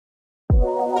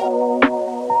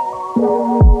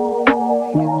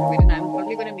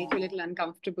make you a little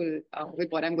uncomfortable with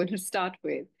what I'm going to start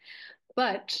with,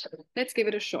 but let's give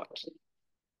it a shot.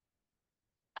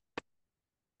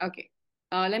 Okay.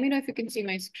 Let me know if you can see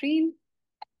my screen.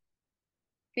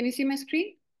 Can you see my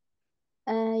screen?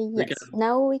 Yes,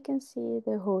 now we can see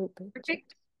the whole picture.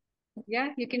 Perfect. Yeah,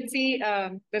 you can see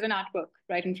there's an artwork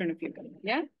right in front of you.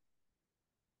 Yeah.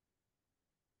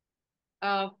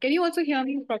 Can you also hear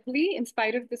me properly in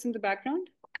spite of this in the background?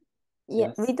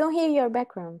 Yeah, we don't hear your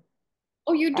background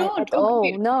Oh, you don't? at Oh, all.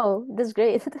 great. No, that's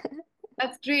great.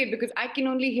 That's great because I can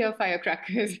only hear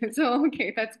firecrackers. So,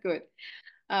 okay, that's good.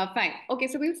 Fine. Okay,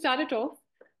 so we'll start it off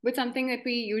with something that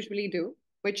we usually do,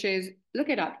 which is look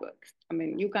at artworks. I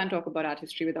mean, you can't talk about art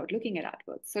history without looking at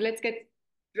artworks. So let's get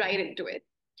right into it.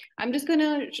 I'm just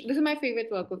gonna, this is my favorite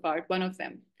work of art, one of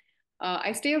them.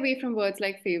 I stay away from words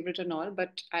like favorite and all,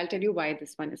 but I'll tell you why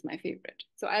this one is my favorite.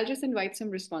 So I'll just invite some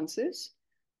responses.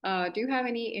 Do you have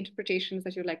any interpretations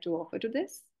that you'd like to offer to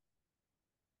this?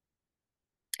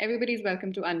 Everybody's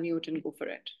welcome to unmute and go for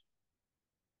it.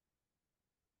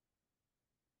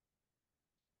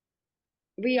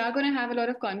 We are going to have a lot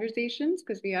of conversations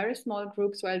because we are a small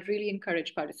group, so I'll really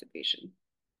encourage participation.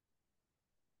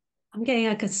 I'm getting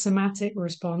like a somatic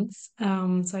response.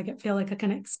 So I feel like a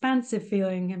kind of expansive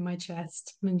feeling in my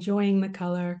chest. I'm enjoying the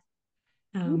color.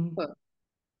 Beautiful.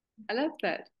 I love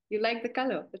that. You like the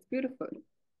color. That's beautiful.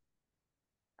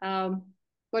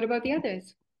 What about the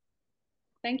others?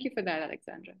 Thank you for that,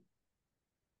 Alexandra.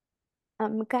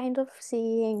 I'm kind of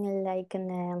seeing like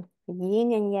an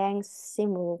yin and yang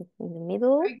symbol in the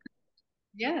middle,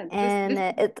 Yeah, and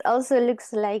it also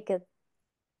looks like a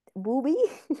booby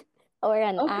or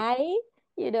an okay. eye.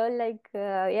 Like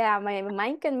yeah, my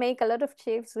mind can make a lot of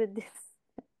shapes with this.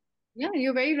 Yeah,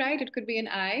 you're very right. It could be an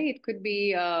eye. It could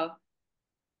be a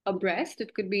breast.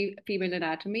 It could be female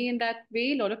anatomy in that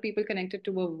way. A lot of people connect it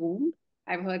to a womb.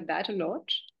 I've heard that a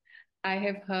lot. I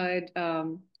have heard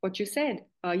what you said,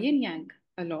 yin yang,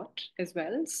 a lot as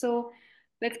well. So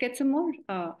let's get some more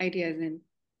ideas in.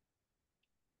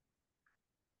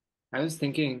 I was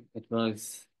thinking it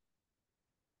was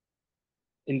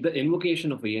in the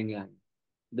invocation of a yin yang.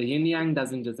 The yin yang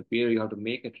doesn't just appear, you have to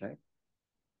make it, right?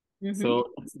 So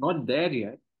it's not there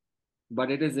yet, but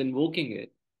it is invoking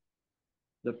it.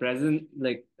 The present,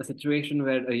 like a situation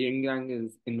where a yin yang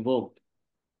is invoked,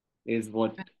 is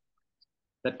what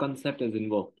that concept is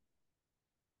invoked.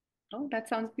 Oh, that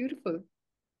sounds beautiful.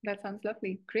 That sounds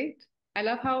lovely. Great. I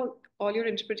love how all your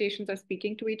interpretations are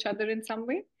speaking to each other in some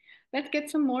way. Let's get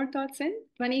some more thoughts in.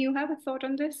 Twani, you have a thought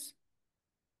on this?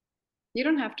 You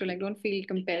don't have to, like, don't feel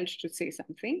compelled to say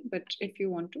something, but if you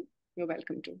want to, you're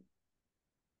welcome to.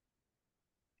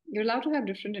 You're allowed to have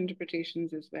different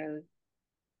interpretations as well.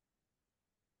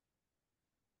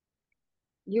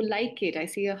 You like it. I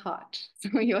see a heart.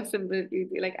 So your symbol, you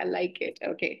be like, I like it.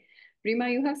 Okay. Rima,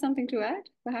 you have something to add,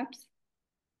 perhaps?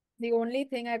 The only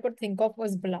thing I could think of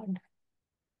was blood.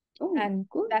 Oh, And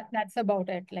good. that's about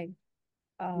it. Like,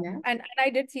 Yeah. and I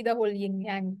did see the whole yin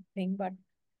yang thing, but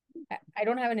I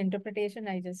don't have an interpretation.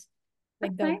 I just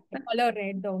like That's the nice. color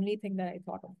red. The only thing that I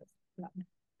thought of was blood.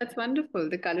 That's wonderful.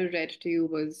 The color red to you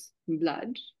was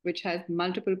blood, which has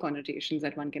multiple connotations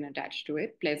that one can attach to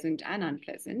it, pleasant and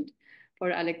unpleasant. For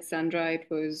Alexandra, it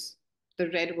was the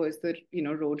red was the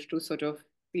road to sort of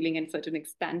feeling a certain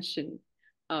expansion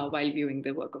while viewing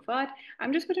the work of art.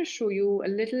 I'm just going to show you a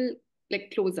little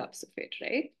like close-ups of it,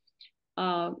 right?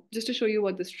 Just to show you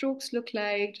what the strokes look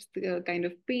like, just the kind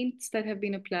of paints that have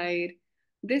been applied.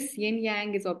 This yin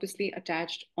yang is obviously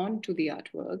attached onto the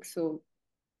artwork, so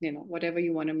whatever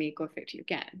you want to make of it, you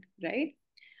can, right?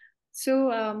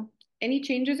 So, any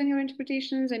changes in your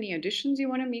interpretations, any additions you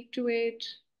want to make to it?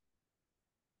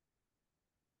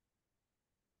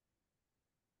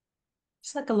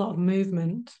 It's like a lot of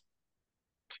movement.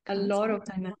 A lot of,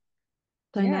 yeah, it's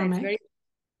dynamic. very,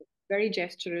 very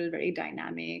gestural, very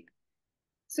dynamic.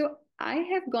 So I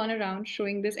have gone around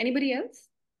showing this. Anybody else?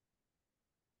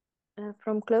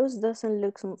 From close doesn't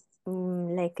look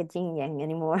like a yin yang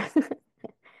anymore.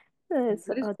 It's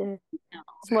What is other. now?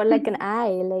 It's more like an eye,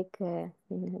 like the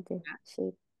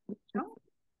shape. Sure,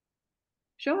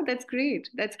 sure, that's great.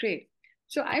 That's great.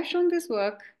 So I've shown this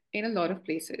work in a lot of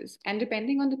places, and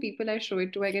depending on the people I show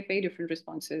it to, I get very different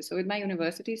responses. So with my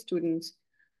university students,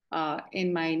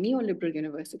 in my neoliberal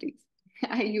universities,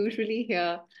 I usually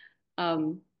hear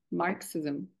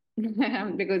Marxism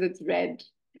because it's red.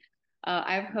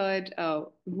 I've heard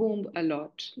womb a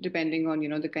lot, depending on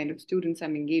the kind of students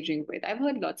I'm engaging with. I've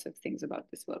heard lots of things about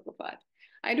this work of art.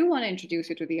 I do want to introduce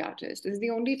you to the artist. This is the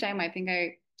only time I think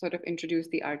I sort of introduce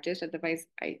the artist. Otherwise,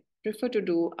 I prefer to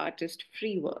do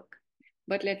artist-free work.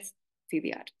 But let's see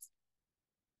the artist.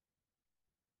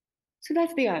 So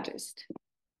that's the artist.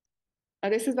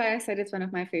 This is why I said it's one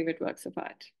of my favorite works of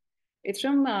art. It's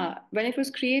from when it was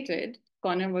created,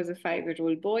 Connor was a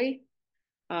 5-year-old boy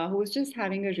who was just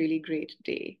having a really great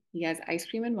day. He has ice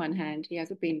cream in one hand, he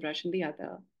has a paintbrush in the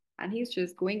other, and he's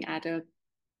just going at a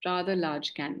rather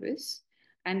large canvas.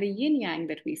 And the yin yang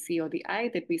that we see, or the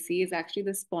eye that we see, is actually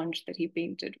the sponge that he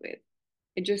painted with.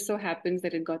 It just so happens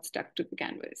that it got stuck to the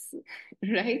canvas,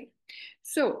 right?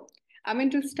 So, I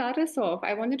mean, to start us off,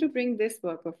 I wanted to bring this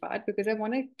work of art because I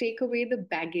want to take away the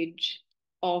baggage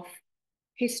of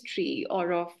history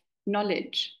or of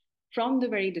knowledge from the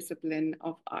very discipline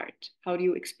of art. How do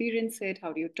you experience it?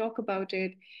 How do you talk about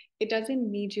it? It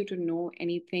doesn't need you to know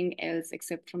anything else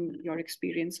except from your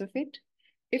experience of it.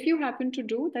 If you happen to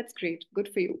do, that's great, good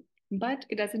for you. But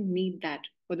it doesn't need that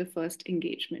for the first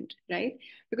engagement, right?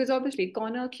 Because obviously,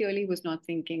 Connor clearly was not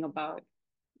thinking about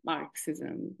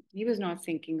Marxism. He was not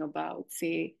thinking about,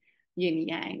 say, yin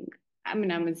yang. I mean,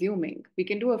 I'm assuming we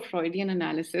can do a Freudian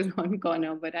analysis on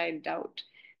Connor, but I doubt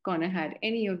Connor had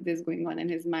any of this going on in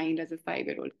his mind as a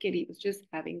 5-year-old kid. He was just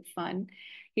having fun.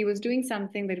 He was doing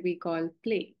something that we call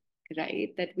play,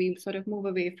 right? That we sort of move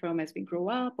away from as we grow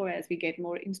up or as we get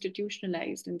more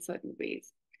institutionalized in certain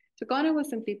ways. So Connor was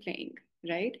simply playing,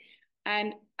 right?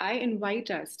 And I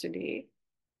invite us today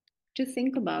to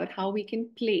think about how we can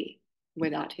play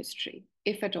with art history,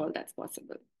 if at all that's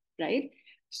possible, right?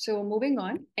 So moving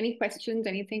on, any questions,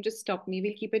 anything, just stop me.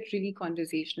 We'll keep it really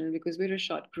conversational because we're a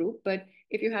short group. But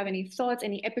if you have any thoughts,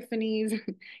 any epiphanies,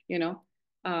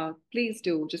 please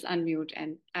do just unmute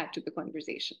and add to the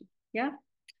conversation. Yeah.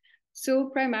 So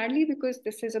primarily because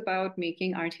this is about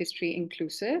making art history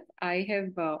inclusive, I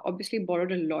have obviously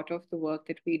borrowed a lot of the work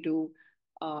that we do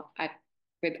at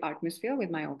with ARTmosphere, with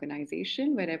my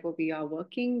organization, wherever we are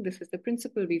working. This is the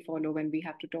principle we follow when we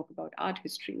have to talk about art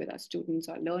history with our students,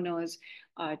 our learners,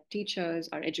 our teachers,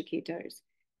 our educators.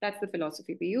 That's the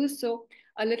philosophy we use. So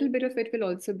a little bit of it will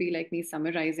also be like me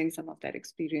summarizing some of that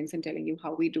experience and telling you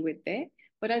how we do it there.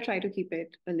 But I'll try to keep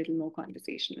it a little more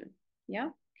conversational. Yeah.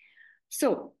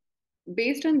 So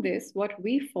based on this, what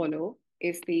we follow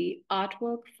is the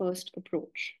artwork first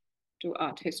approach to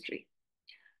art history.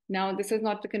 Now, this is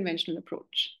not the conventional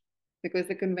approach because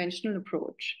the conventional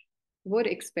approach would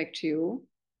expect you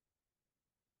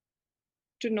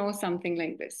to know something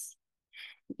like this.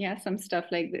 Yeah, some stuff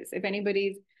like this. If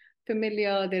anybody's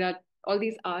familiar, there are all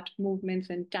these art movements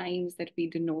and times that we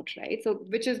denote, right? So,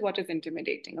 which is what is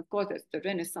intimidating? Of course, there's the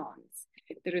Renaissance,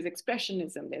 there is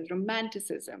Expressionism, there's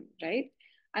Romanticism, right?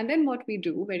 And then what we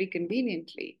do very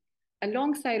conveniently,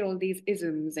 alongside all these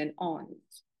isms and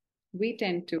ons, we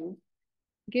tend to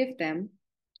give them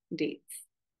dates.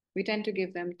 We tend to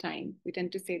give them time. We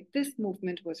tend to say this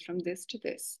movement was from this to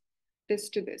this,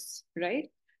 right?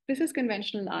 This is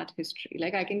conventional art history.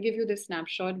 Like I can give you this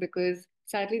snapshot because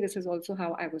sadly, this is also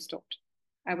how I was taught.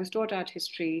 I was taught art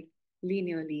history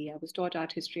linearly. I was taught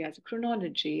art history as a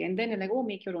chronology. And then you're like, oh,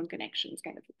 make your own connections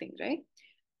kind of a thing, right?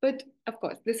 But of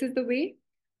course, this is the way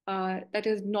that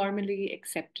is normally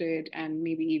accepted and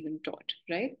maybe even taught,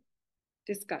 right?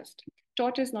 Discussed.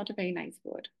 Taught is not a very nice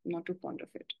word. I'm not too fond of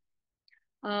it.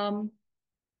 Oh,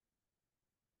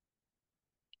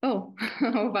 oh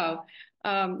wow.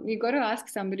 You got to ask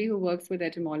somebody who works with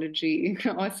etymology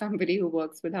or somebody who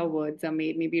works with how words are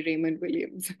made, maybe Raymond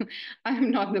Williams.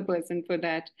 I'm not the person for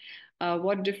that.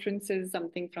 What difference is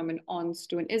something from an ons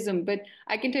to an ism? But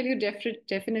I can tell you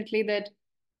definitely that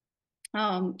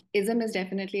ism is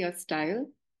definitely a style.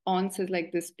 Ons is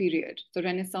like this period. So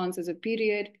Renaissance is a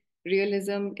period.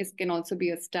 Realism can also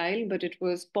be a style, but it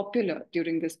was popular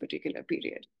during this particular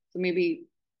period. So maybe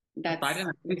The that's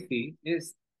pattern I see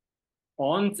is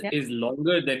ons yeah. is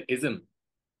longer than ism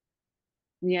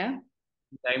Yeah.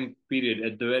 time period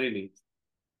at the very least.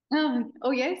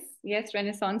 Oh yes, yes.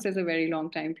 Renaissance is a very long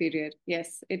time period.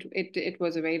 Yes, it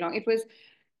was a very long. It was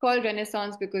called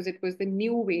Renaissance because it was the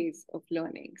new ways of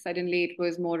learning. Suddenly, it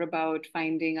was more about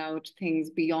finding out things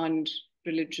beyond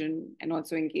religion and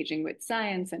also engaging with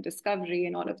science and discovery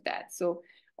and all of that. So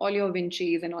all your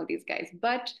Vinci's and all these guys.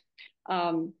 But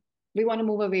um, we want to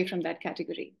move away from that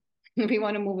category. We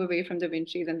want to move away from the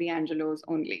Vinci's and the Angelos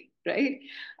only, right?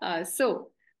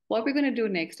 So what we're going to do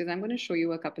next is I'm going to show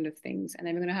you a couple of things and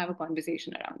then we're going to have a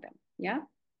conversation around them. Yeah?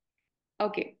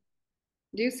 Okay.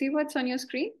 Do you see what's on your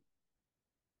screen?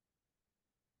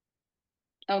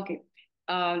 Okay.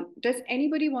 Does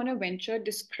anybody want to venture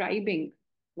describing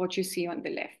what you see on the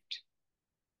left?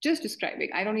 Just describing.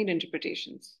 I don't need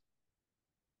interpretations.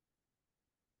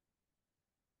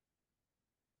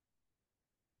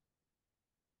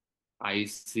 I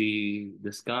see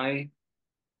the sky.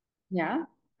 Yeah,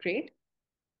 great.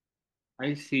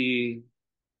 I see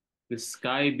the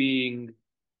sky being,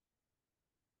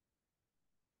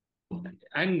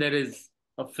 and there is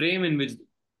a frame in which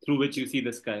through which you see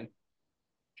the sky.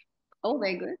 Oh,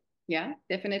 very good. Yeah,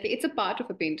 definitely. It's a part of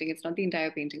a painting. It's not the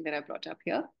entire painting that I brought up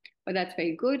here, but that's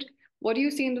very good. What do you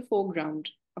see in the foreground?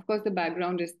 Of course, the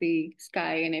background is the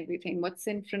sky and everything. What's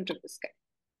in front of the sky?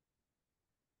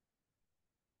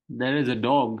 There is a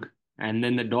dog, and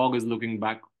then the dog is looking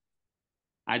back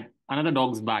at another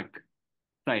dog's back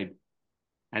side,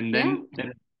 and Yeah, then there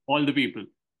are all the people.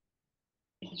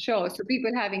 sure. So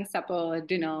people having supper,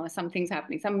 dinner, something's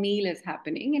happening, some meal is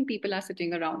happening, and people are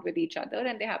sitting around with each other,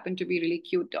 and they happen to be really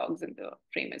cute dogs in the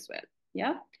frame as well.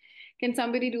 Yeah. Can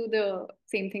somebody do the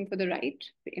same thing for the right,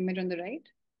 the image on the right?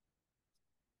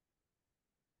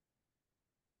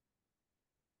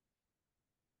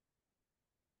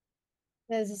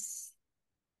 There's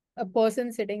a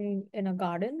person sitting in a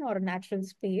garden or a natural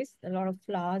space, a lot of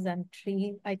flowers and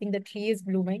tree. I think the tree is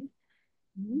blooming,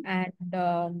 and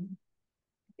I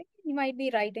think he might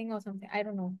be writing or something. I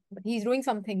don't know, but he's doing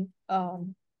something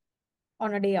on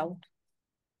a day out.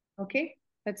 Okay,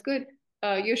 that's good.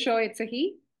 You're sure it's a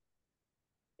he?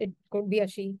 It could be a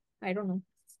she. I don't know.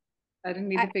 I didn't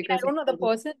need I the figures. don't know the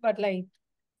person, but like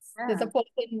there's a Yeah.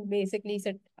 person basically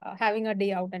having a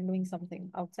day out and doing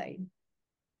something outside.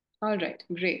 All right,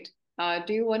 great.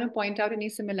 Do you want to point out any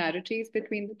similarities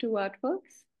between the two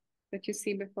artworks that you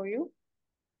see before you?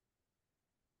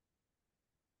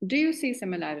 Do you see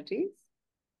similarities?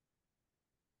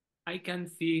 I can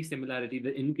see similarity,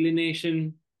 the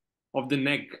inclination of the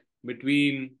neck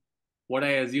between what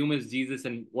I assume is Jesus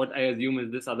and what I assume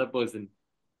is this other person.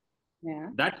 Yeah.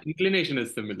 That inclination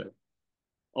is similar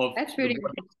of That's the very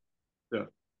body. interesting. Yeah.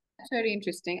 That's very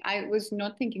interesting. I was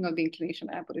not thinking of the inclination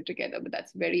when I put it together, but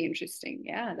that's very interesting.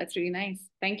 Yeah, that's really nice.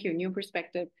 Thank you. New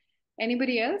perspective.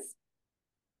 Anybody else?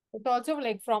 It's also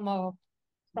like from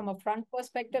a front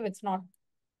perspective, it's not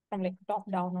from like top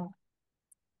down or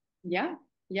Yeah,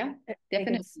 yeah, like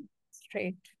definitely. it's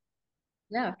straight.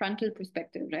 Yeah, frontal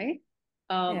perspective, right?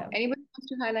 Yeah. Anybody wants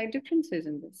to highlight differences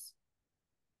in this?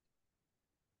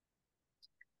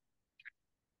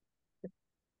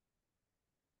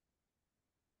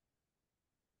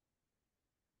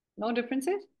 No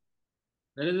differences?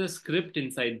 There is a script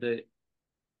inside the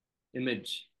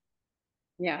image.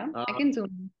 Yeah, I can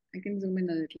zoom. I can zoom in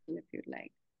a little if you'd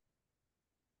like.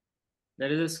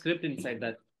 There is a script inside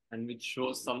that, and which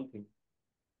shows something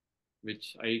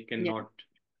which I Yeah. cannot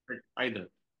read either.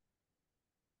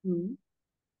 Mhm.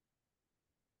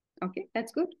 Okay,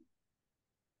 that's good.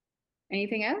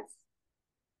 Anything else?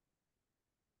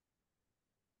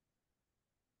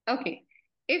 Okay.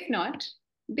 If not,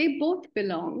 they both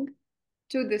belong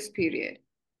to this period.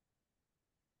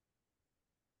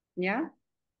 Yeah.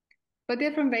 But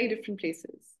they're from very different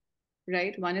places,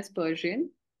 right? One is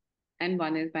Persian and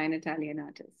one is by an Italian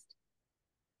artist.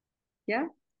 Yeah.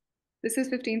 This is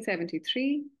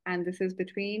 1573 and this is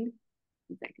between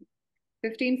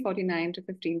 1549 to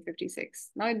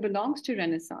 1556. Now it belongs to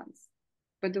Renaissance,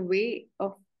 but the way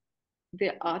of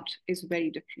the art is very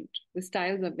different. The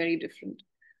styles are very different.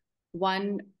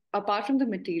 One, apart from the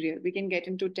material, we can get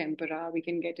into tempera, we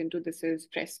can get into this is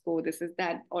fresco, this is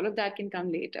that, all of that can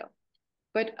come later.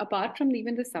 But apart from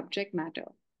even the subject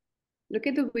matter, look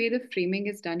at the way the framing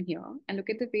is done here and look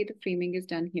at the way the framing is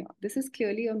done here. This is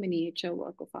clearly a miniature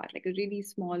work of art, like a really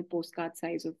small postcard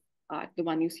size of art, the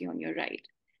one you see on your right.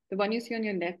 The one you see on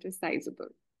your left is sizable,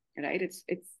 right? It's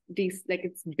these like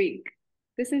it's big.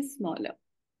 This is smaller.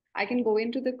 I can go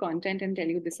into the content and tell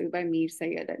you this is by Mir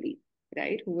Sayyid Ali,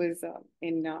 right? Who was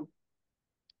in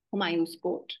Humayun's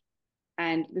court.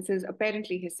 And this is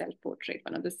apparently his self-portrait,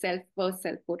 one of the first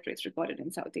self-portraits recorded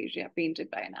in South Asia, painted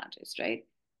by an artist, right?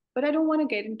 But I don't want to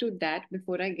get into that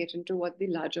before I get into what the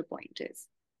larger point is.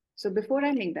 So before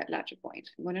I make that larger point,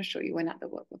 I'm going to show you another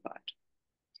work of art.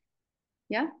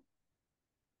 Yeah?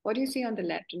 What do you see on the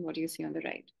left and what do you see on the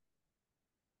right?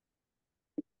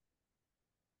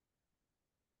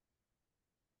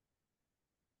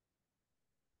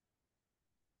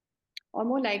 Or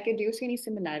more like it, do you see any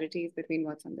similarities between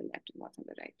what's on the left and what's on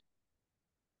the right?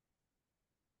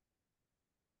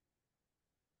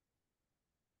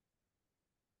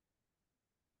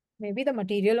 Maybe the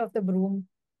material of the broom,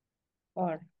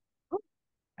 or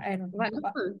I don't know.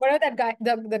 Wonderful. Whatever that guy,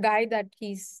 the guy that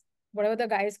whatever the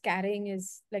guy is carrying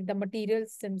is like the material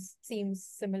seems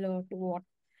similar to what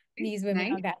these women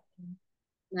Nice, are carrying.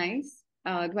 nice.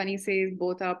 Dhwani says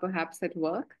both are perhaps at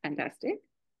work. Fantastic.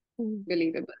 Mm.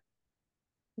 Believable.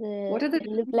 What are They the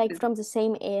look like differences? from the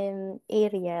same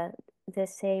area, the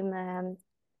same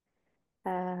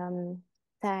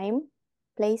time,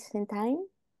 place and time.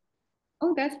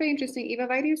 Oh, that's very interesting. Eva,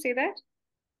 why do you say that?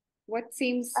 What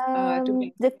seems to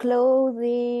be The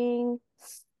clothing,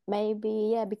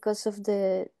 maybe, yeah, because of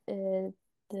the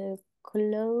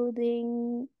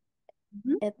clothing.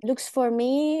 It looks for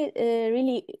me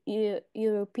really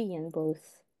European,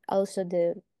 both. Also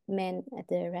the men at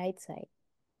the right side,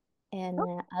 and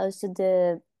also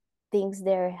the things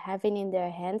they're having in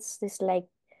their hands. This like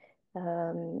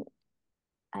um,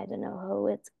 I don't know how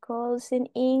it calls in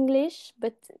English,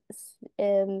 but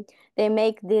they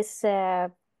make this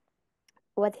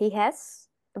what he has,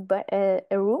 but a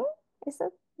room, is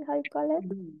that how you call it?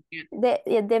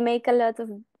 Yeah. They make a lot of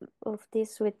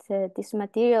this with this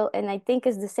material, and I think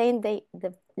it's the same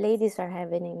the ladies are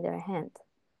having in their hand.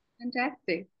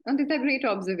 Fantastic. And these are great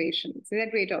observations. These are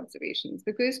great observations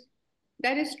because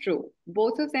that is true.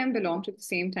 Both of them belong to the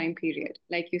same time period,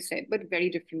 like you said, but very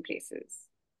different places.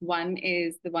 One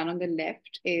is the one on the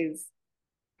left is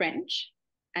French,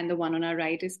 and the one on our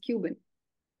right is Cuban.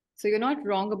 So you're not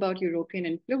wrong about European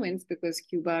influence because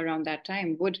Cuba around that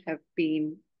time would have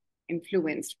been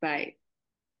influenced by,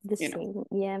 The you know,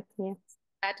 same, yeah, yeah.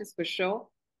 that is for sure.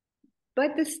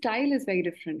 But the style is very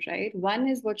different, right? One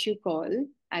is what you call,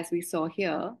 as we saw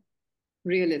here,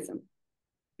 realism,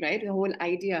 right? The whole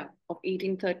idea of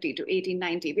 1830 to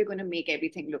 1890, we're going to make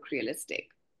everything look realistic.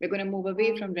 We're going to move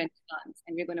away from Renaissance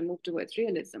and we're going to move towards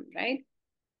realism, right?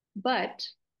 But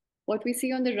what we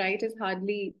see on the right is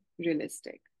hardly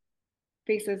realistic.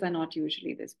 Faces are not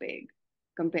usually this big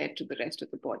compared to the rest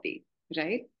of the body,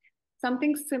 right?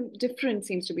 Something different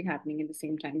seems to be happening in the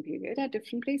same time period at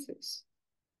different places.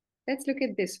 Let's look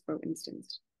at this, for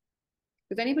instance.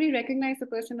 Does anybody recognize the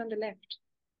person on the left?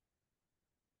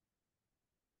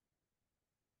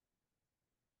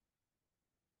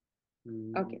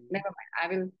 Okay, never mind. I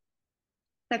will.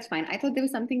 That's fine. I thought there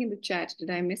was something in the chat. Did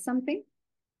I miss something?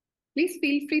 Please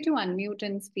feel free to unmute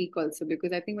and speak also,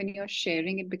 because I think when you're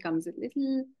sharing, it becomes a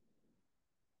little.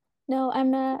 No,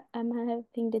 I'm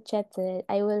having the chat.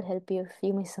 I will help you if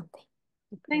you miss something.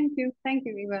 Okay. Thank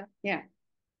you, Eva. Yeah.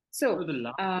 So, the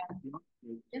last,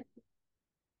 yeah.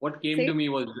 what came Say to me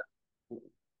was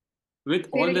with Say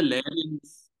all it the again.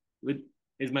 layerings,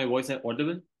 is my voice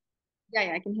audible?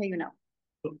 Yeah, I can hear you now.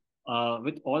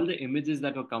 With all the images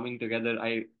that were coming together,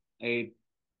 I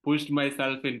pushed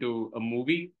myself into a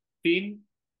movie scene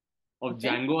of Okay.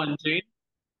 Django Unchained.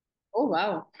 Oh,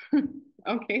 wow.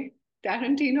 Okay.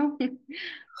 Tarantino.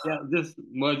 Yeah, just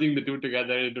merging the two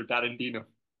together into Tarantino.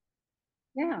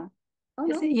 Yeah. Oh,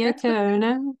 Is no, it that's Yoko good.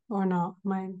 Ono or not?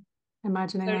 Am I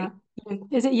imagining Sorry. that?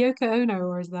 Is it Yoko Ono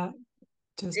or is that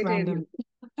just It is. random?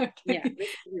 Yeah. Okay. This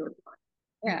is your thought.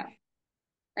 Yeah.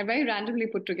 And very randomly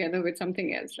put together with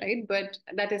something else, right? But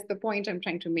that is the point I'm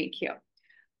trying to make here.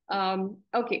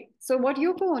 Okay, so what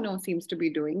Yoko Ono seems to be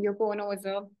doing, Yoko Ono is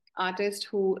a artist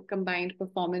who combined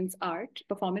performance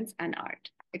and art.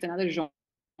 It's another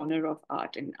genre of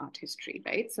art in art history,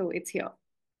 right? So it's here.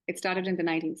 It started in the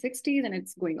 1960s and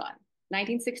it's going on.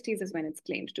 1960s is when it's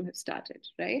claimed to have started,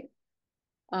 right?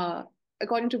 Uh,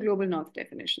 According to Global North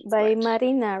definitions, By but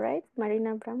Marina, right?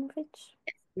 Marina Abramovich.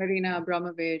 Marina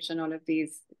Abramovich and all of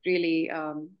these really,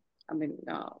 Ule,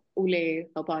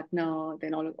 her partner,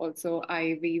 then also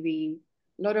IVV,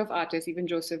 a lot of artists, even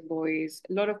Joseph Beuys,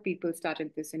 a lot of people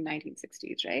started this in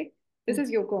 1960s, right? This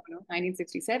is Yoko Ono,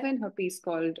 1967, her piece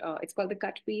called, it's called The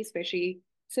Cut Piece, where she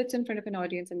sits in front of an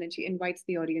audience and then she invites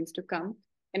the audience to come,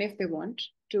 and if they want,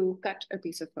 to cut a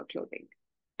piece of her clothing.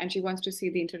 And she wants to see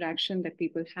the interaction that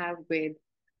people have with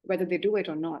whether they do it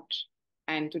or not,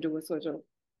 and to do a sort of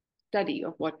study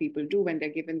of what people do when they're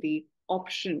given the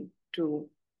option to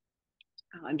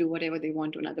do whatever they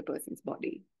want to another person's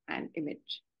body and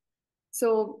image.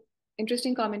 So,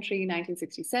 interesting commentary,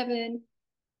 1967.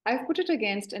 I've put it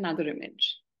against another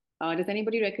image. Does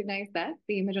anybody recognize that?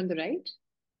 The image on the right?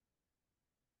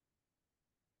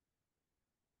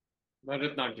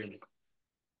 Bharatanatyam.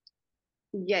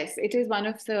 Yes, it is one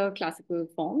of the classical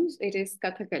forms. It is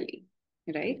Kathakali,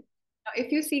 right? Now,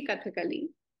 if you see Kathakali,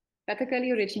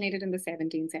 Kathakali originated in the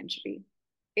 17th century.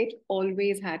 It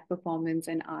always had performance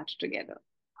and art together.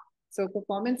 So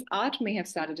performance art may have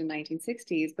started in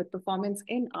 1960s, but performance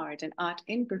in art and art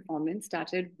in performance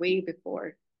started way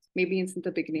before, maybe since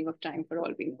the beginning of time for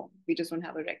all we know. We just don't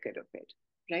have a record of it,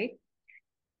 right?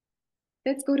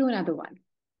 Let's go to another one.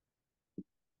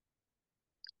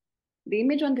 The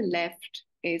image on the left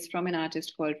is from an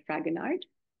artist called Fragonard,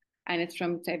 and it's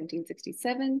from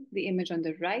 1767. The image on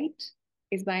the right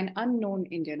is by an unknown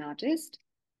Indian artist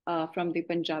from the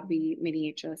Punjabi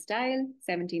miniature style,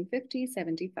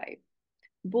 1750-75.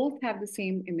 Both have the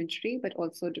same imagery, but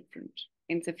also different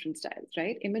in different styles,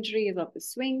 right? Imagery is of the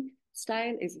swing,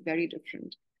 style is very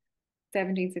different.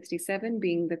 1767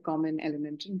 being the common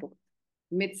element in both.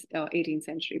 Mid 18th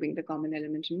century being the common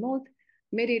element in both.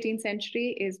 Mid 18th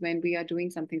century is when we are doing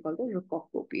something called the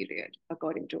Rococo period,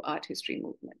 according to art history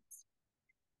movements.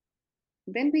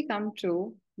 Then we come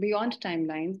to, beyond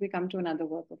timelines, we come to another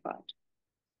work of art.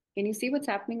 Can you see what's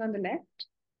happening on the left?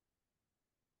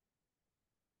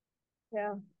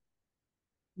 Yeah.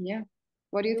 Yeah.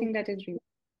 What do you think that is, Reema?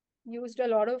 Used a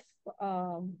lot of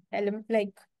element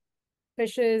like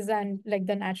fishes and like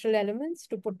the natural elements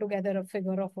to put together a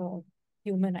figure of a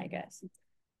human, I guess.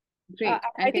 Great.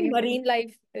 I think marine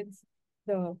life is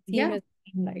the theme is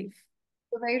marine life.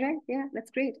 So very right. Yeah,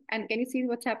 that's great. And can you see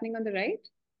what's happening on the right?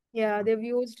 Yeah, they've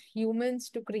used humans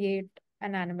to create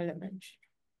an animal image.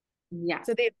 Yeah.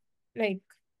 So they like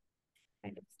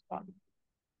kind of fun.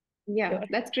 Yeah, Sure.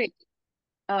 that's great.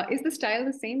 Is the style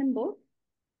the same in both?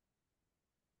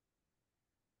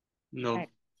 No. Right.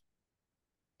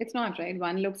 It's not, right?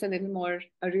 One looks a little more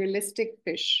a realistic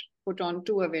fish put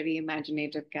onto a very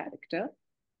imaginative character.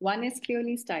 One is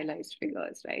clearly stylized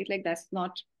figures, right? Like that's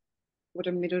not what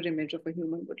a mirror image of a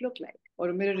human would look like, or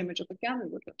a mirror image of a camel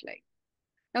would look like.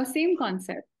 Now, same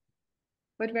concept,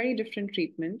 but very different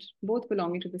treatment, both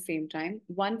belonging to the same time.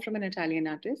 One from an Italian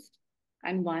artist,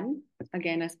 and one,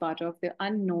 again, as part of the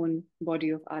unknown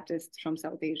body of artists from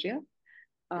South Asia.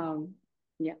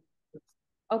 Yeah.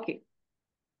 Okay.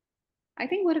 I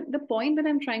think what the point that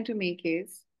I'm trying to make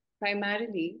is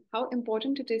primarily how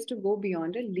important it is to go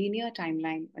beyond a linear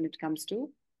timeline when it comes to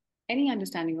any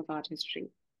understanding of art history,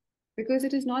 because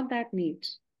it is not that neat.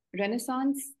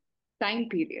 Renaissance time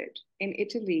period in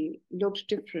Italy looked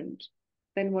different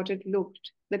than what it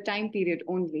looked the time period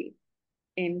only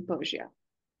in Persia.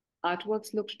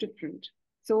 Artworks looked different.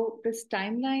 So this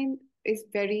timeline is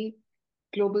very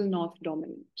global north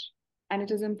dominant. And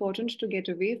it is important to get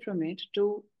away from it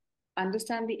to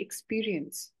understand the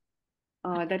experience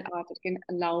that art can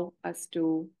allow us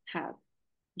to have,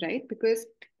 right? Because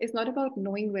it's not about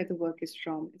knowing where the work is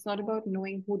from. It's not about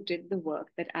knowing who did the work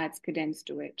that adds cadence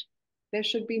to it. There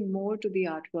should be more to the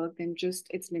artwork than just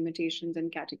its limitations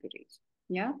and categories.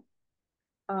 Yeah.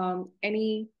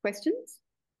 Any questions?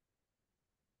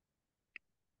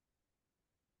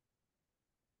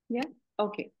 Yeah.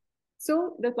 Okay.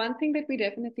 So the one thing that we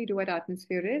definitely do at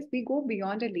ARTmosphere is we go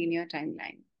beyond a linear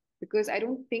timeline, because I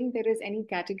don't think there is any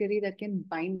category that can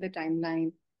bind the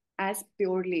timeline as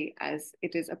purely as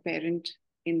it is apparent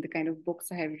in the kind of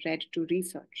books I have read to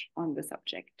research on the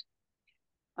subject.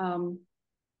 I'm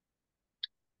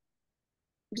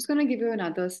just going to give you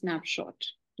another snapshot.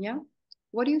 Yeah.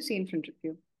 What do you see in front of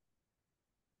you?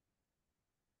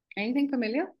 Anything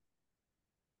familiar?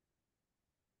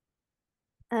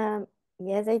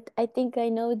 Yes, I think I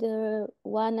know the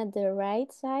one at the right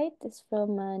side is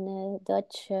from a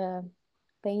Dutch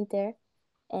painter,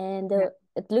 and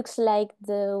it looks like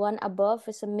the one above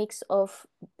is a mix of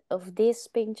this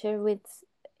picture with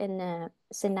a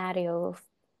scenario of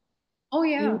Oh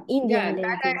yeah, Indian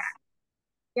yeah.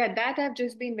 ladies. That I've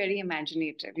just been very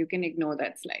imaginative. You can ignore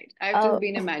that slide. I've Oh, just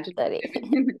been imaginative.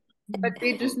 sorry. But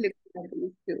we just looked at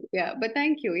these two. Yeah, but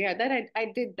thank you. Yeah, that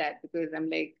I did that because I'm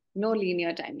like, no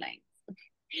linear timelines.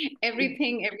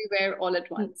 Everything, everywhere, all at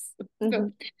once.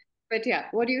 So, but yeah,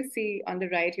 what do you see on the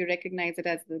right? You recognize it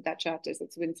as the Dutch artist.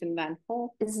 It's Vincent van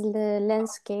Gogh. It's the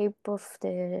landscape of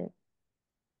the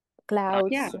clouds,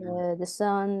 Yeah. the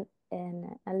sun,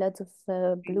 and a lot of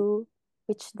blue,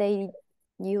 which they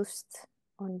used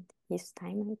on his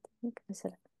time, I think.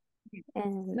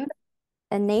 And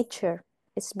No, nature.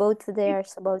 It's both there.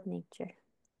 It's about nature.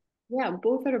 yeah,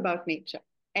 both are about nature.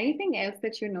 Anything else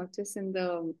that you notice in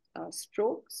the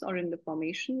strokes or in the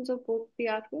formations of both the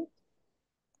artwork?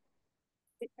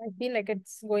 I feel like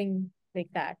it's going like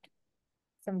that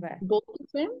somewhere. Both of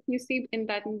them, you see in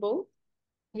that in both?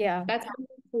 Yeah. That's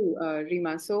true,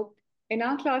 Rima. So in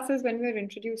our classes, when we're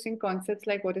introducing concepts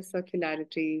like what is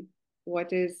circularity,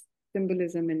 what is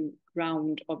symbolism in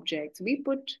round objects, we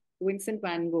put Vincent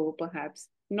van Gogh perhaps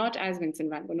not as Vincent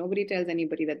van Gogh. Nobody tells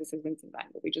anybody that this is Vincent van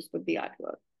Gogh. We just put the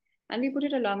artwork. And we put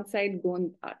it alongside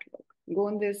Gond artwork.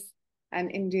 Gond is an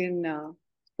Indian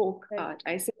folk art.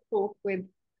 I say folk with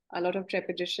a lot of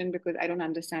trepidation because I don't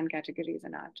understand categories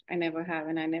in art. I never have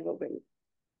and I never will.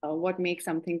 What makes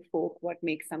something folk? What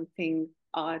makes something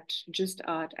art? Just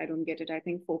art? I don't get it. I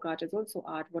think folk art is also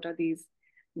art. What are these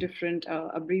different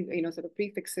sort of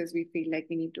prefixes we feel like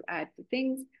we need to add to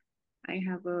things? I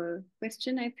have a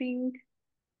question, I think.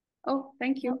 Oh,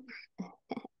 thank you.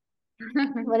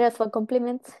 What else for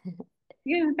compliments?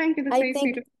 Yeah, thank you. That's I very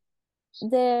think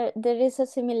sweet. there is a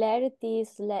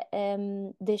similarities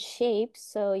the shapes.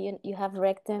 So you have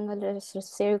rectangles or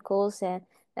circles, and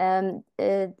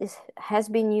this has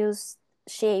been used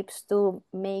shapes to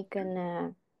make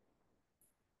an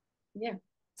Yeah,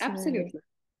 scenario.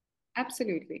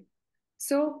 absolutely.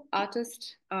 So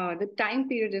artist, the time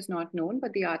period is not known,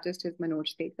 but the artist is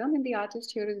Manoj Tekam, and the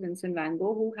artist here is Vincent van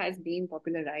Gogh, who has been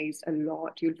popularized a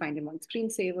lot. You'll find him on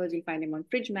screensavers, you'll find him on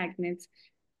fridge magnets.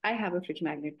 I have a fridge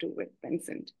magnet too with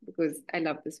Vincent because I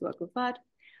love this work of art.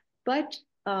 But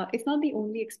it's not the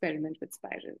only experiment with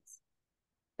spirals.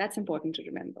 That's important to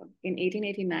remember. In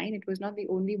 1889, it was not the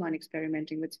only one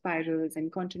experimenting with spirals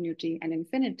and continuity and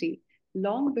infinity.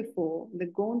 Long before, the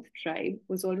Gond tribe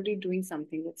was already doing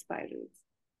something with spirals.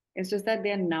 It's just that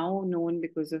they are now known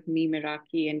because of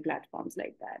Meraki and platforms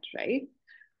like that, right?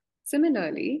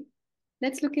 Similarly,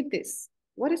 let's look at this.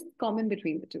 What is common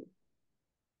between the two?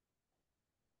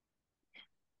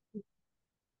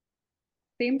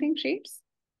 Same thing, shapes?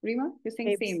 Rima, you're saying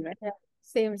Shapes. same, right? Yeah,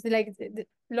 same. It's like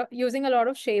using a lot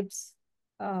of shapes.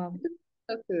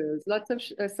 Circles, lots of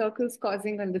circles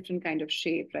causing a different kind of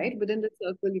shape, right? Within the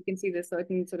circle, you can see there's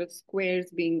certain sort of squares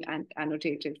being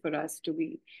annotated for us to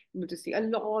be able to see a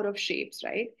lot of shapes,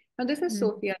 right? Now, this is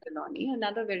Sophia Delany,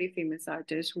 another very famous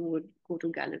artist who would go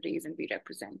to galleries and be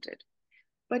represented.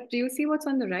 But do you see what's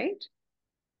on the right?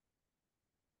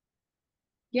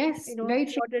 Yes, I don't very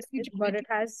know true. what it is, but it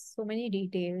has so many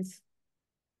details.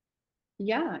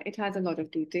 Yeah, it has a lot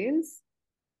of details.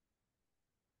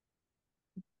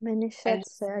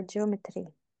 Manish's geometry.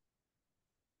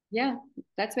 Yeah,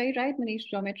 that's very right, Manish.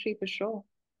 Geometry for sure.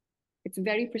 It's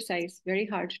very precise, very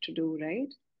hard to do,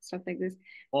 right? Stuff like this.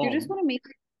 You just want to make,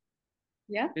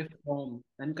 yeah? If form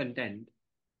and content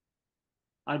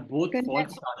are both Content.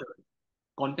 false starters,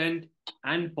 content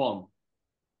and form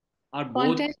are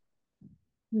Content.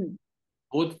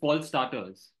 both false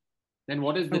starters, then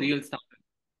what is the real starter?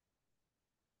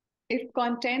 If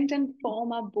content and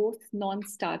form are both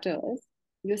non-starters,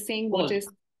 you're saying False. what is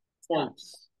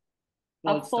False. a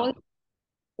False false starter.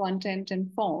 content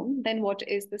and form, then what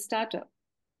is the starter?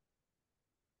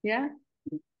 Yeah?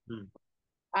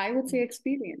 I would say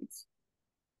experience.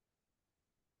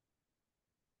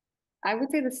 I would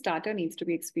say the starter needs to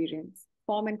be experience.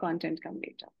 Form and content come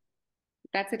later.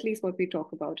 That's at least what we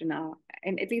talk about in our,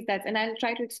 and at least that's, and I'll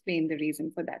try to explain the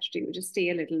reason for that to you. Just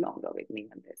stay a little longer with me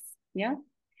on this. Yeah?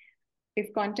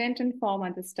 If content and form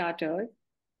are the starters,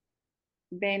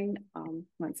 then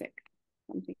one sec,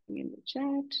 something in the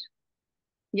chat.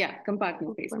 Yeah,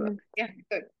 compartment-based work. Yeah,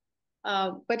 good.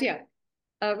 But yeah,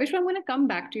 Vishwa, I'm going to come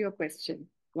back to your question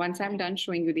once I'm done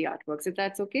showing you the artworks, if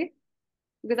that's okay.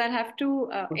 Because I'll have to,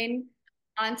 in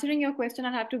answering your question,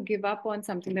 I'll have to give up on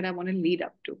something that I want to lead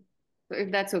up to. So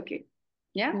if that's okay.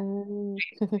 Yeah?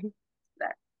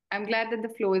 I'm glad that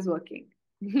the flow is working.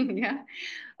 Yeah.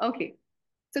 Okay.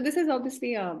 So this is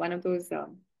obviously one of those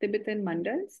Tibetan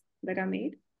mandalas that are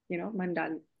made, you know,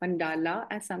 mandala,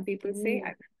 as some people say.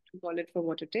 I would call it for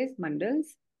what it is, mandals,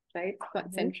 right?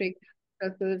 Concentric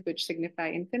circles which signify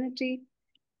infinity.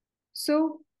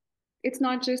 So it's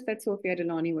not just that Sophia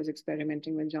Delany was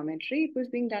experimenting with geometry, it was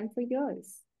being done for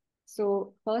years.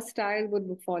 So her style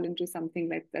would fall into something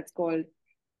like that's called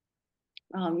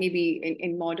maybe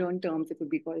in modern terms, it would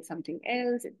be called something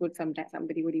else. It would sometimes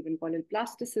somebody would even call it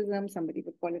plasticism, somebody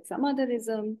would call it some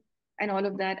otherism, and all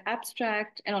of that,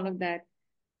 abstract and all of that.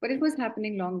 But it was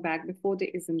happening long back before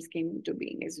the isms came into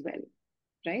being as well,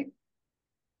 right?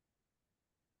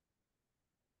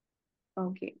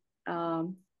 Okay.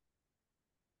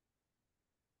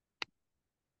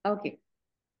 Okay.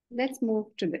 Let's move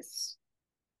to this.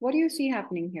 What do you see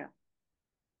happening here?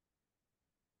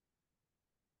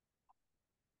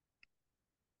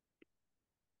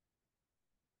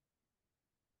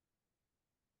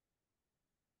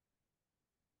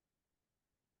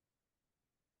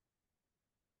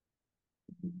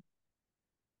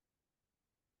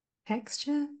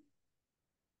 Texture.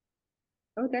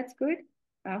 Oh, that's good.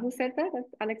 Who said that?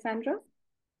 That's Alexandra?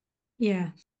 Yeah.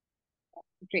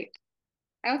 Great.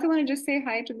 I also want to just say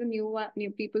hi to the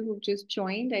new people who've just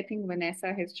joined. I think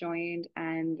Vanessa has joined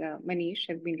and Manish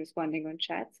has been responding on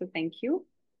chat. So thank you.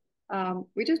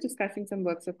 We're just discussing some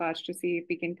works of art to see if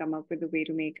we can come up with a way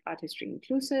to make art history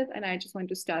inclusive. And I just want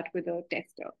to start with a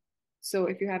tester. So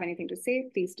if you have anything to say,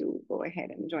 please do go ahead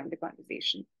and join the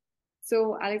conversation.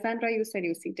 So Alexandra, you said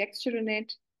you see texture in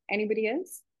it. Anybody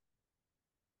else?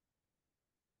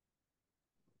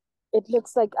 It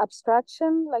looks like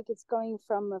abstraction, like it's going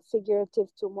from a figurative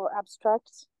to more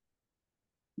abstract.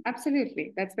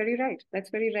 Absolutely. That's very right.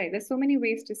 That's very right. There's so many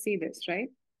ways to see this, right?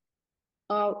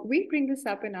 We bring this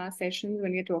up in our sessions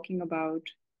when we're talking about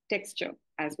texture,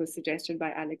 as was suggested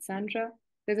by Alexandra.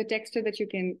 There's a texture that you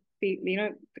can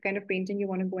the kind of painting you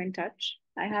want to go and touch.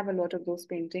 I have a lot of those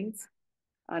paintings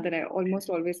that I almost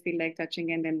always feel like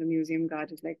touching, and then the museum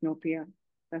guard is like, no, Priya,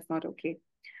 that's not okay.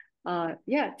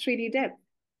 Yeah, 3D depth.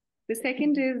 The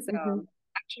second is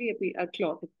actually a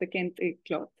cloth. It's the Kent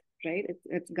cloth, right?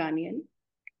 It's Ghanaian.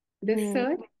 The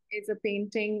third is a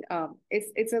painting.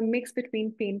 It's a mix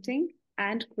between painting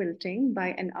and quilting by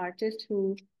an artist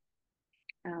who.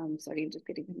 Sorry, I'm just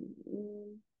getting.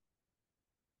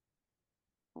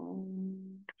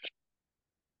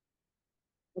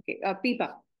 Okay,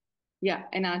 Pipa. Yeah,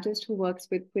 an artist who works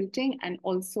with quilting and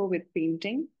also with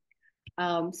painting.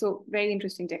 So very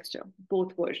interesting texture,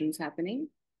 both versions happening.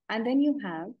 And then you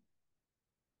have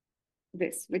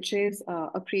this, which is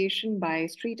a creation by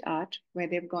street art, where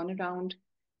they've gone around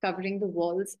covering the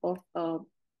walls of a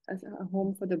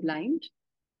home for the blind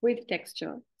with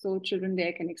texture. So children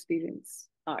there can experience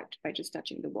art by just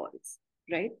touching the walls,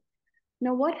 right?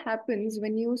 Now, what happens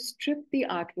when you strip the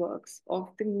artworks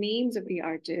of the names of the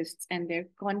artists and their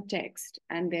context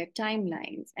and their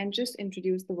timelines and just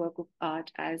introduce the work of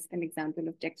art as an example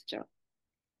of texture?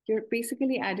 You're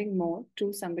basically adding more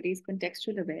to somebody's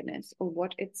contextual awareness of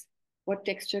what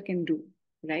texture can do,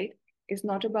 right? It's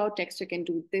not about texture can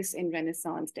do this in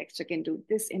Renaissance, texture can do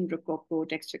this in Rococo,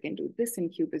 texture can do this in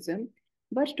Cubism,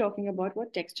 but talking about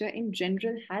what texture in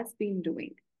general has been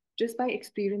doing just by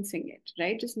experiencing it,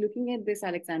 right? Just looking at this,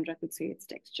 Alexandra could say it's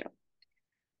texture.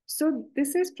 So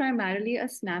this is primarily a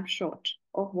snapshot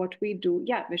of what we do.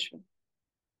 Yeah, Vishwa.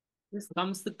 This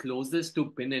comes the closest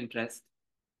to Pinterest.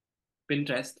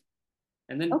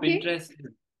 And then Okay. Pinterest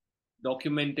is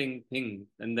documenting things,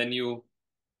 and then you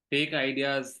take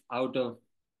ideas out of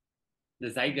the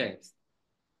zeitgeist.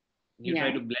 And you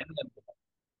try to blend them.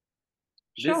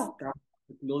 Sure. This comes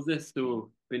the closest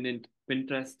to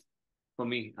Pinterest for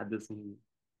me at this moment.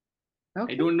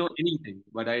 Okay. I don't know anything,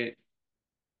 but it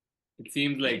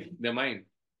seems like they're mine.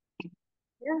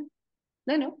 Yeah.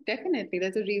 No, definitely.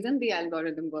 There's a reason the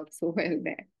algorithm works so well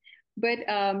there. But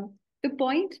the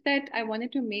point that I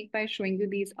wanted to make by showing you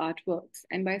these artworks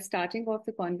and by starting off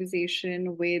the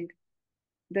conversation with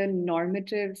the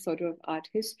normative sort of art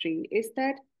history is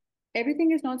that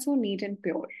everything is not so neat and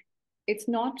pure. It's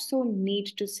not so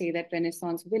neat to say that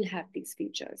Renaissance will have these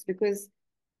features because,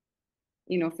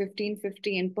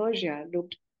 1550 in Persia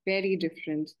looked very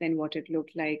different than what it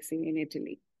looked like, say, in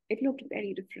Italy. It looked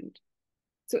very different.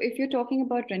 So if you're talking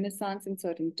about Renaissance in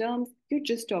certain terms, you're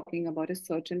just talking about a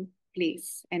certain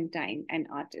place and time and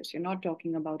artist. You're not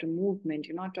talking about a movement.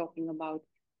 You're not talking about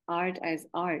art as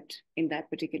art in that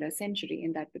particular century,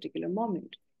 in that particular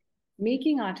moment.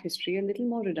 Making art history a little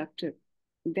more reductive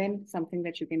than something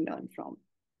that you can learn from.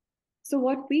 So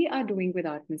what we are doing with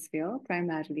ARTmosphere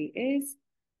primarily is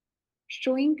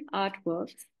showing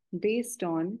artworks based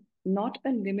on not a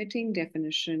limiting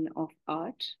definition of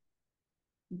art,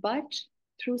 but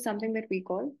through something that we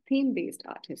call theme-based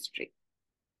art history.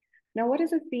 Now, what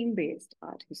is a theme-based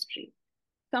art history?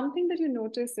 Something that you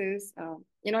notice is,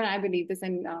 and I believe this,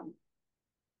 and I'm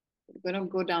going to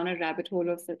go down a rabbit hole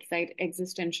of site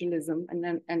existentialism and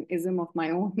then an ism of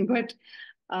my own, but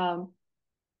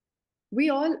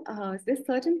there's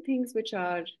certain things which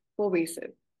are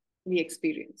pervasive, we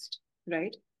experienced,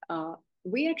 right?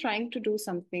 We are trying to do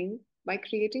something by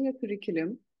creating a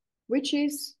curriculum which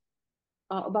is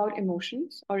about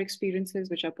emotions or experiences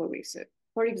which are pervasive.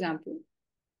 For example,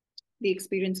 the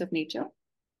experience of nature,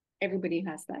 everybody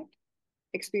has that.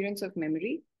 Experience of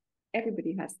memory,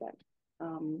 everybody has that.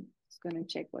 Just going to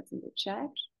check what's in the chat.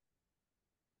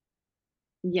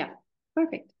 Yeah,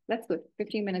 perfect. That's good.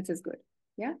 15 minutes is good.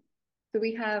 Yeah. So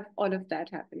we have all of that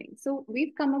happening. So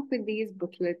we've come up with these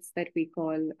booklets that we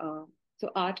call, so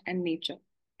Art and Nature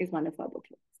is one of our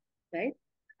booklets, right?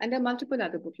 And there are multiple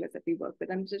other booklets that we work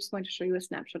with. I'm just going to show you a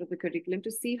snapshot of the curriculum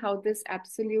to see how this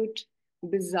absolute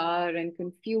bizarre and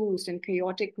confused and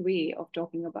chaotic way of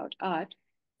talking about art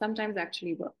sometimes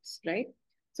actually works, right?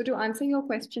 So to answer your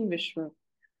question, Vishwa,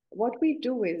 what we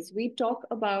do is we talk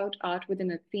about art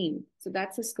within a theme. So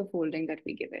that's a scaffolding that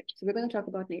we give it. So we're going to talk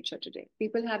about nature today.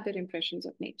 People have their impressions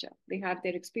of nature. They have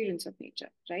their experience of nature,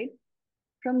 right?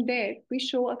 From there, we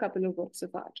show a couple of works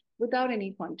of art without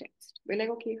any context. We're like,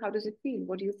 okay, how does it feel?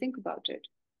 What do you think about it?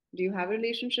 Do you have a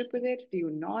relationship with it? Do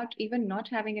you not? Even not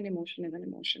having an emotion is an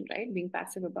emotion, right? Being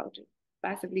passive about it,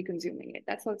 passively consuming it.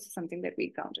 That's also something that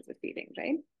we count as a feeling,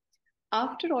 right?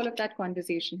 After all of that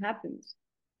conversation happens,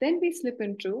 then we slip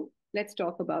into, let's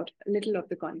talk about a little of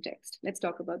the context. Let's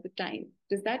talk about the time.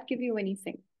 Does that give you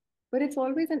anything? But it's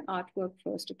always an artwork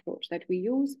first approach that we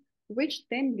use, which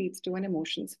then leads to an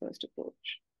emotions first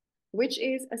approach. which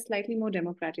is a slightly more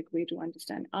democratic way to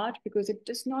understand art because it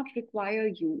does not require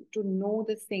you to know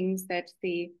the things that,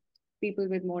 say, people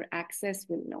with more access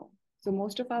will know. So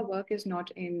most of our work is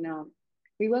not in,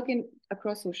 we work in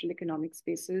across social economic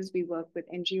spaces. We work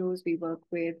with NGOs, we work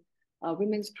with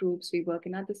women's groups, we work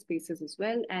in other spaces as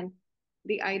well. And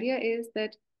the idea is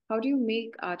that how do you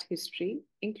make art history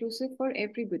inclusive for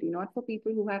everybody, not for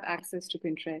people who have access to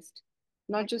Pinterest,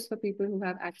 not just for people who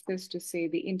have access to, say,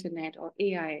 the internet or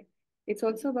AI. It's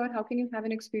also about how can you have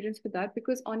an experience with that?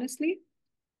 Because honestly,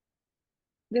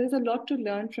 there is a lot to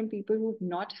learn from people who've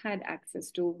not had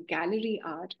access to gallery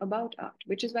art about art,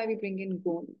 which is why we bring in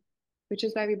Gon, which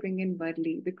is why we bring in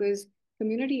Varli, because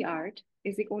community art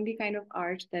is the only kind of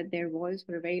art that there was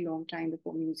for a very long time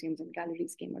before museums and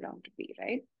galleries came around to be,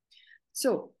 right?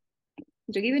 So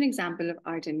to give you an example of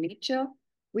art and nature,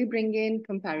 we bring in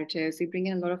comparatives, we bring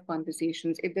in a lot of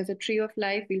conversations. If there's a tree of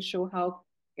life, we'll show how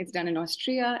it's done in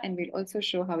Austria, and we'll also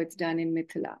show how it's done in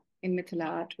Mithila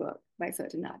artwork by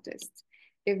certain artists.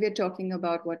 If we're talking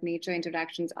about what nature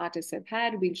interactions artists have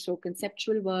had, we'll show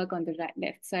conceptual work on the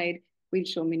left side. We'll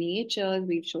show miniatures,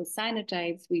 we'll show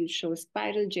cyanotypes, we'll show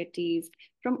spiral jetties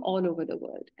from all over the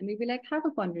world. And we'll be like, have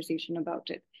a conversation about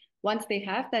it. Once they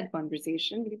have that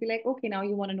conversation, we'll be like, okay, now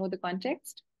you want to know the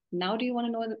context? Now do you want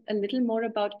to know a little more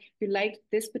about, if you like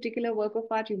this particular work of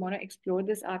art, you want to explore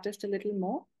this artist a little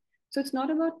more? So it's not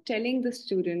about telling the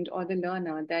student or the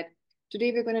learner that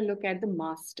today we're going to look at the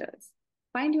masters.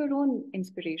 Find your own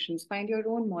inspirations, find your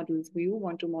own models who you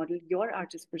want to model your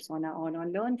artist persona on or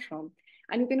learn from.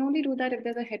 And you can only do that if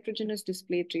there's a heterogeneous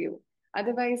display to you.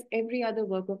 Otherwise, every other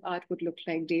work of art would look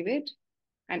like David,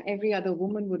 and every other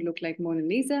woman would look like Mona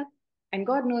Lisa. And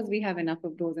God knows we have enough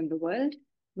of those in the world.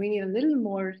 We need a little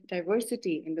more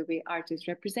diversity in the way art is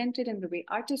represented and the way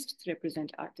artists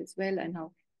represent art as well, and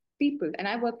how people, and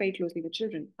I work very closely with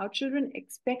children, how children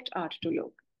expect art to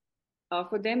look.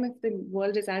 For them, if the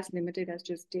world is as limited as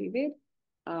just David,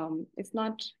 it's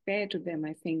not fair to them,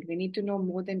 I think. They need to know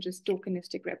more than just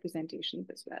tokenistic representations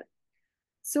as well.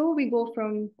 So we go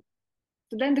from,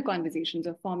 so then the conversations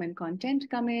of form and content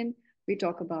come in. We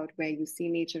talk about where you see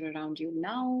nature around you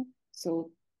now.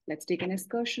 So let's take an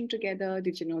excursion together.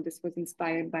 Did you know this was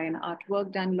inspired by an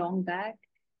artwork done long back?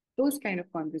 Those kind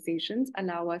of conversations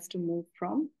allow us to move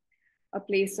from a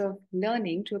place of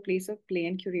learning to a place of play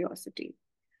and curiosity.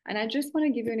 And I just want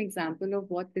to give you an example of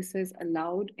what this has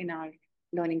allowed in our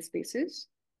learning spaces.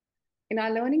 In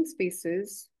our learning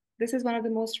spaces, this is one of the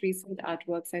most recent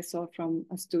artworks I saw from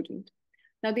a student.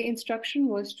 Now, the instruction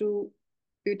was to,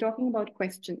 we were talking about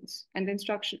questions and the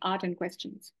instruction, art and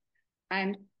questions.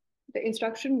 And the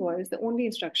instruction was, the only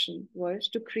instruction was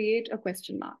to create a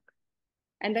question mark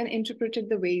and then interpret it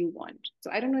the way you want. So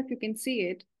I don't know if you can see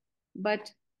it,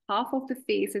 but half of the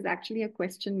face is actually a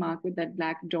question mark with that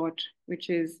black dot, which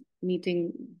is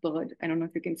meeting bird. I don't know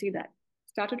if you can see that.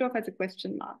 Started off as a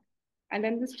question mark. And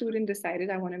then the student decided,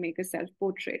 I want to make a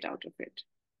self-portrait out of it.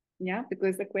 Yeah,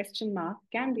 because the question mark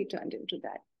can be turned into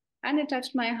that. And it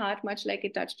touched my heart, much like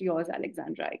it touched yours,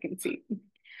 Alexandra, I can see.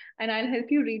 And I'll help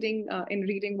you in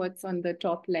reading what's on the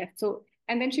top left. So,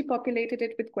 and then she populated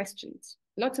it with questions,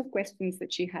 lots of questions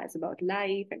that she has about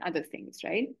life and other things,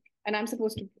 right? And I'm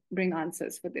supposed to bring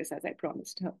answers for this, as I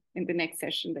promised her in the next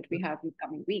session that we have in the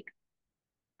coming week.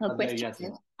 Her question yes,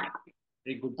 is,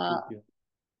 very good.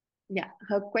 Yeah,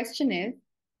 her question is,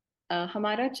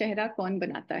 "Hamara chehra kaun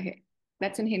banata hai?"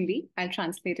 That's in Hindi. I'll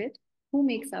translate it. Who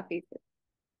makes our faces?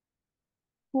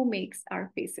 Who makes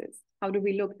our faces? How do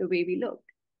we look the way we look?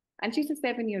 And she's a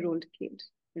 7-year-old kid,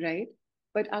 right?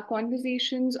 But our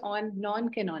conversations on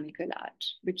non-canonical art,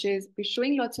 which is we're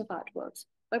showing lots of artworks,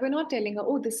 but we're not telling her,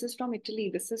 oh, this is from Italy,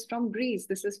 this is from Greece,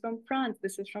 this is from France,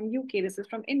 this is from UK, this is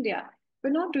from India.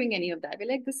 We're not doing any of that. We're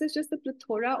like, this is just the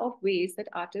plethora of ways that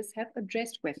artists have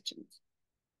addressed questions.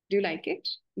 Do you like it?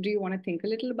 Do you want to think a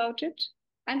little about it?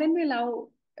 And then we allow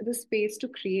the space to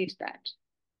create that.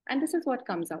 And this is what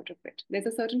comes out of it. There's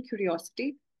a certain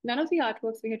curiosity. None of the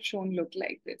artworks we had shown looked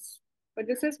like this, but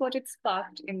this is what it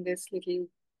sparked in this little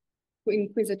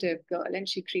inquisitive girl. And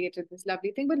she created this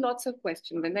lovely thing with lots of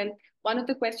questions. And then one of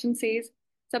the questions says,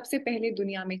 "Sabse pehle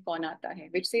duniya mein kaun aata hai?"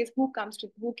 Which says, who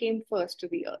came first to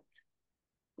the earth?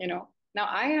 You know, now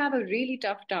I have a really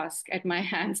tough task at my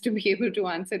hands to be able to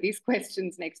answer these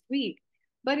questions next week,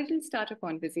 but it will start a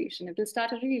conversation. It will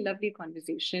start a really lovely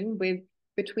conversation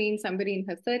between somebody in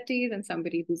her 30s and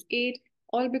somebody who's 8,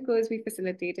 all because we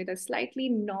facilitated a slightly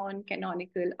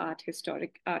non-canonical art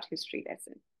history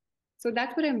lesson. So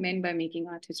that's what I meant by making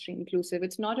art history inclusive.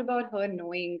 It's not about her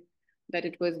knowing that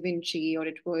it was Vinci or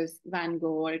it was Van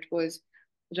Gogh or it was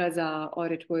Raza or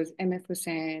it was M.F.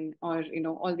 Hussain or,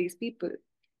 all these people.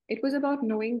 It was about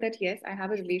knowing that, yes, I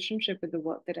have a relationship with the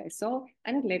work that I saw,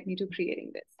 and it led me to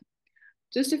creating this.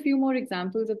 Just a few more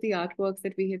examples of the artworks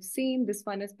that we have seen. This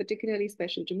one is particularly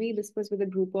special to me. This was with a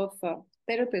group of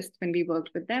therapists when we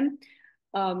worked with them.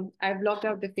 I've blocked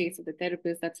out the face of the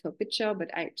therapist. That's her picture, but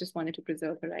I just wanted to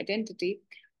preserve her identity.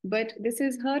 But this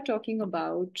is her talking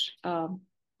about,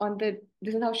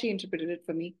 this is how she interpreted it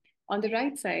for me. On the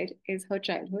right side is her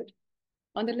childhood.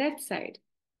 On the left side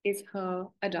is her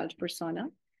adult persona.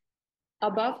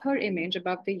 Above her image,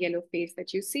 above the yellow face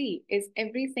that you see, is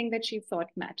everything that she thought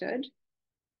mattered.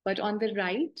 But on the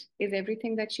right is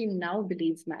everything that she now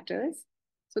believes matters.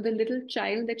 So the little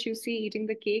child that you see eating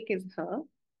the cake is her,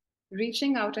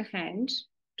 reaching out a hand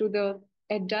to the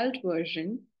adult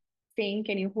version, saying,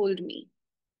 "Can you hold me?"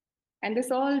 And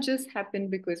this all just happened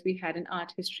because we had an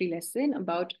art history lesson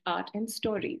about art and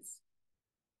stories.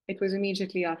 It was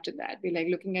immediately after that. We like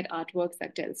looking at artworks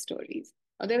that tell stories.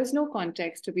 Now, there was no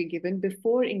context to be given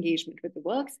before engagement with the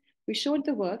works. We showed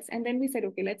the works and then we said,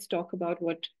 okay, let's talk about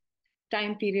what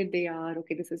time period they are.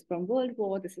 Okay, this is from World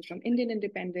War, this is from Indian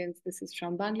independence, this is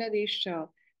from Bangladesh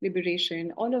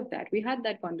liberation, all of that. We had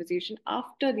that conversation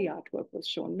after the artwork was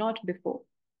shown, not before.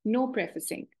 No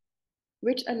prefacing,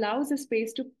 which allows a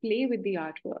space to play with the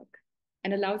artwork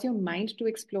and allows your mind to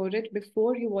explore it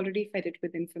before you've already fed it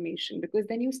with information, because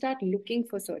then you start looking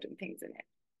for certain things in it.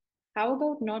 How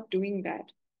about not doing that?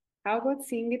 How about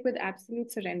seeing it with absolute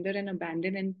surrender and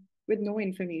abandon and with no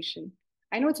information?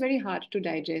 I know it's very hard to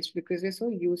digest because we're so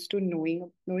used to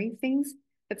knowing things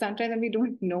that sometimes when we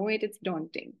don't know it, it's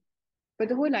daunting. But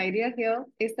the whole idea here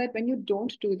is that when you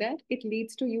don't do that, it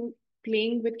leads to you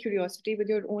playing with curiosity with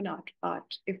your own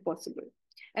art, if possible.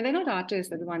 And they're not artists,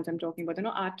 they're the ones I'm talking about. They're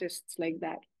not artists like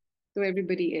that. So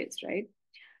everybody is, right?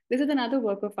 This is another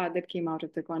work of art that came out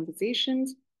of the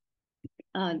conversations.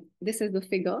 This is the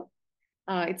figure.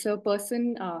 It's a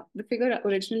person, the figure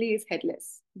originally is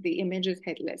headless. The image is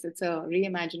headless. It's a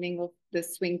reimagining of the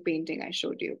swing painting I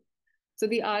showed you. So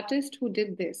the artist who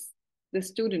did this, the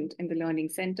student in the learning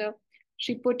center,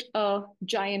 she put a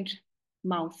giant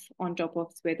mouth on top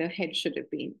of where the head should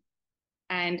have been.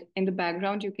 And in the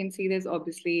background, you can see there's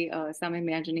obviously some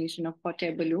imagination of hot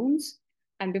air balloons.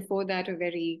 And before that, a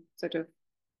very sort of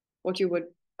what you would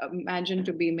imagine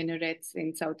to be minarets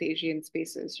in South Asian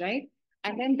spaces, right?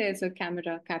 And then there's a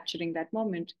camera capturing that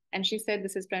moment. And she said,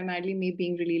 this is primarily me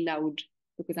being really loud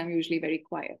because I'm usually very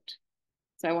quiet.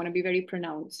 So I want to be very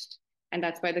pronounced. And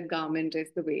that's why the garment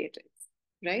is the way it is,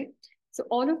 right? So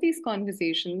all of these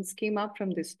conversations came up from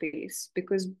this space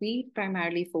because we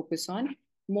primarily focus on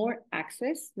more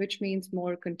access, which means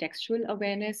more contextual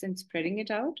awareness and spreading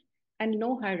it out, and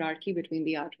no hierarchy between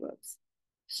the artworks.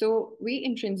 So we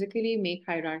intrinsically make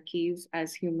hierarchies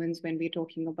as humans when we're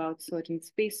talking about certain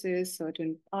spaces,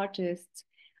 certain artists.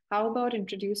 How about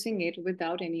introducing it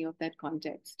without any of that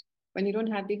context? When you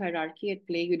don't have the hierarchy at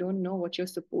play, you don't know what you're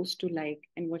supposed to like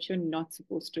and what you're not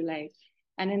supposed to like.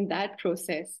 And in that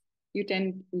process, you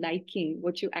tend liking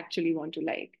what you actually want to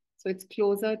like. So it's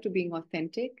closer to being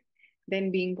authentic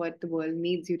than being what the world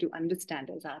needs you to understand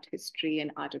as art history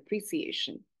and art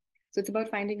appreciation. So it's about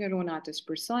finding your own artist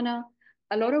persona.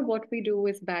 A lot of what we do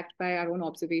is backed by our own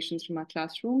observations from our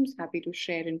classrooms. Happy to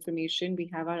share information. We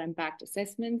have our impact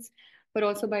assessments, but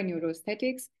also by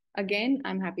neuroaesthetics. Again,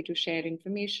 I'm happy to share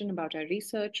information about our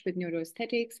research with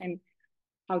neuroaesthetics and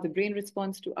how the brain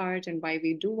responds to art and why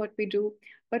we do what we do.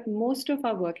 But most of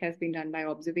our work has been done by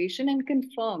observation and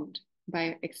confirmed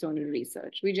by external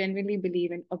research. We genuinely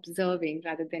believe in observing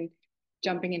rather than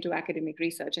jumping into academic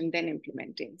research and then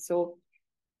implementing. So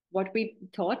what we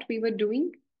thought we were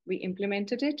doing, we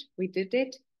implemented it, we did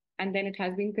it, and then it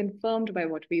has been confirmed by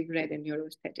what we've read in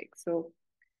neuroaesthetics. So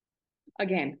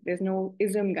again, there's no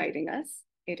ism guiding us.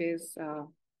 It is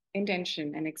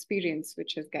intention and experience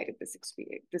which has guided this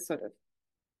experience, this sort of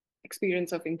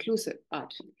experience of inclusive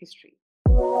art history.